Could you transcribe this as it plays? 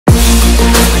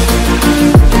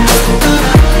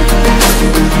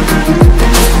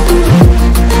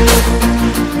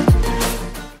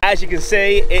as you can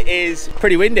see, it is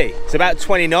pretty windy. It's about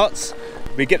 20 knots.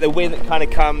 We get the wind that kind of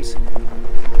comes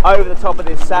over the top of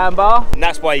this sandbar, and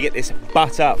that's why you get this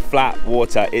butter flat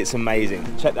water. It's amazing.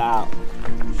 Check that out.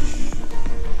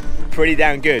 Pretty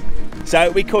damn good. So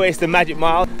we call this the Magic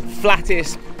Mile,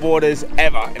 flattest waters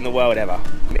ever in the world ever.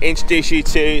 I'm going to introduce you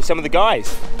to some of the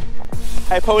guys.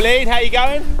 Hey Pauline, how you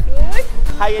going? Good.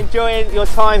 How you enjoying your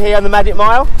time here on the Magic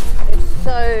Mile? It's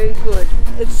so good.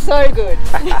 It's so good.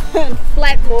 And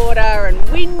flat water and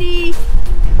windy.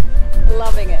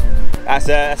 Loving it. That's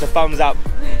a thumbs up.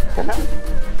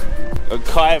 A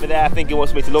kite over there, I think he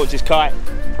wants me to launch his kite.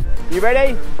 You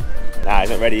ready? Nah, he's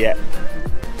not ready yet.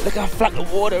 Look how flat the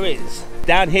water is.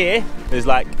 Down here, there's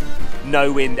like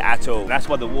no wind at all. That's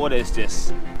why the water is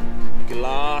just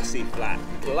glassy flat,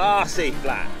 glassy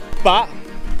flat. But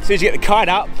as soon as you get the kite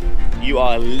up, you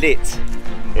are lit.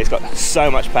 It's got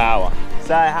so much power.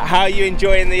 So how are you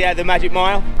enjoying the Magic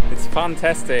Mile? It's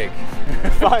fantastic.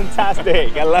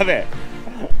 Fantastic, I love it.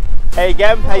 Hey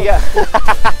Gem, how you going?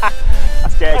 I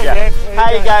scared you.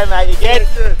 How you going, mate? You good?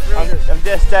 I'm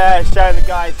just showing the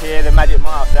guys here the Magic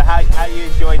Mile. So how are you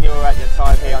enjoying your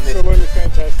time here on this? Absolutely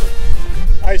fantastic.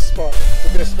 Ace spot,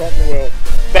 the best spot in the world.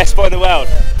 Best spot in the world.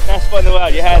 Yeah. Best spot in the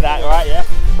world. You heard that, right? Yeah.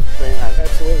 Sweet, man.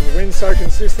 Absolutely. The wind's so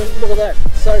consistent. Look at that.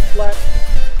 So flat.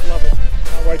 Love it.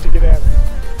 Can't wait to get out.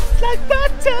 It's like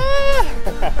butter.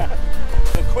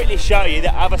 I'll quickly show you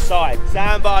the other side.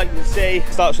 Sandbar, you can see,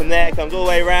 starts from there, comes all the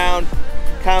way around,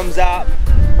 comes up,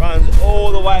 runs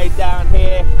all the way down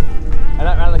here, and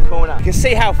up around the corner. You can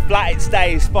see how flat it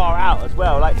stays far out as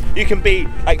well. Like you can be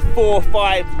like 400 or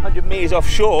 500 meters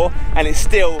offshore, and it's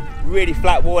still really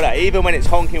flat water, even when it's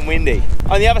honking windy.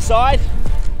 On the other side,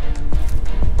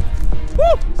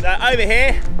 woo! So over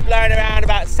here, blowing around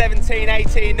about 17,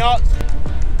 18 knots.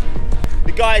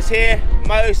 The guys here,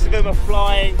 most of them are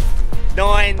flying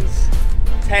 9s,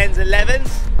 10s,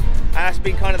 11s, and that's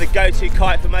been kind of the go-to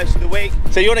kite for most of the week.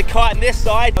 So you want to kite on this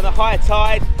side on the higher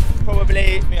tide,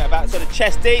 probably about sort of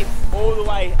chest deep, all the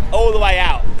way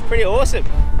out. Pretty awesome.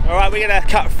 All right, we're gonna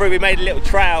cut through. We made a little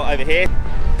trail over here.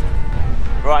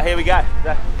 Right, here we go.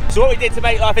 So what we did to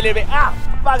make life a little bit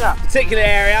bugger particular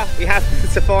area, we have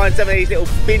to find some of these little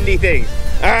bindy things.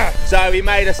 So we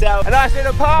made ourselves a nice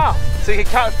little path so you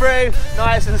can cut through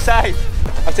nice and safe.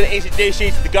 I'm going to introduce you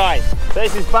to the guys. So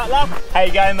this is Butler. How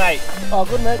you going, mate? Oh,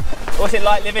 good, mate. What's it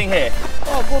like living here?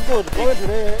 Oh, good. Good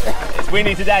today. It's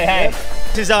windy today, hey? Yep.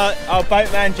 This is our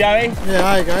boatman, Joey. Yeah,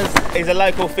 hi, guys. He's a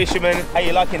local fisherman. How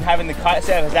you liking having the kite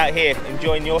surfers out here,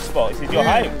 enjoying your spot? This is your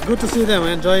home. Good to see them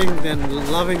enjoying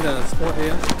and loving the spot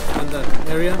here and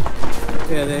the area.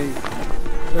 Yeah, they're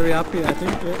very happy, I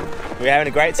think. Yeah. We're having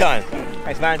a great time.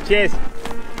 Thanks, man. Cheers.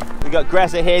 We've got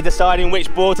Gresser here deciding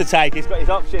which board to take. He's got his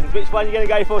options. Which one are you going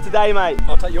to go for today, mate?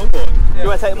 I'll take your board. You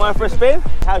want to take mine for a spin?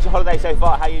 How's your holiday so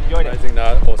far? How are you enjoying it? Amazing,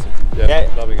 no, awesome. Yeah,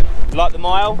 loving it. You like the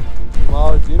mile?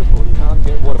 Well, it's beautiful. You can't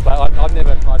get water flat. I've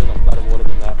never kited on flatter water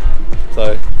than that.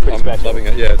 So Pretty special. Loving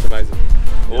it. Yeah, it's amazing.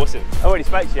 Awesome. I already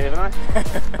spoke to you, haven't I?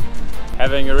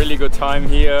 Having a really good time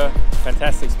here.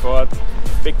 Fantastic spot.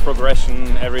 Big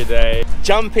progression every day.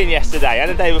 Jumping yesterday and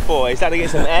the day before. He's starting to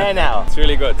get some air now. It's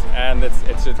really good, and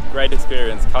it's a great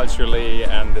experience culturally,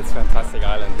 and it's a fantastic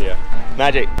island here.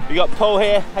 Magic. We got Paul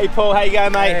here. Hey Paul, how you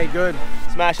going, mate? Hey, good.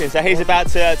 Smashing. So he's about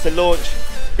to launch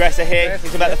Gresser here. Yes,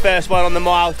 He's about the first one on the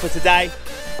mile for today.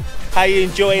 How are you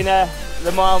enjoying the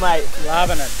mile, mate?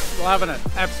 Loving it.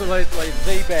 Absolutely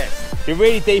the best. You're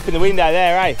really deep in the window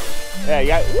there, eh? There you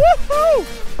go. Woohoo!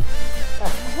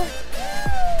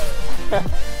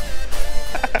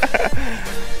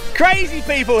 Crazy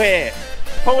people here.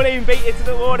 Pauline beat into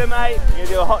the water, mate. You're gonna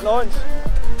do a hot launch.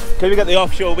 Because we've got the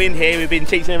offshore wind here, we've been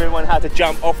teaching everyone how to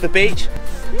jump off the beach.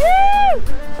 Woo!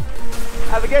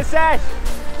 Have a good sesh.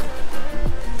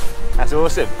 That's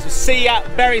awesome. So see ya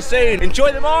very soon.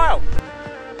 Enjoy the mile.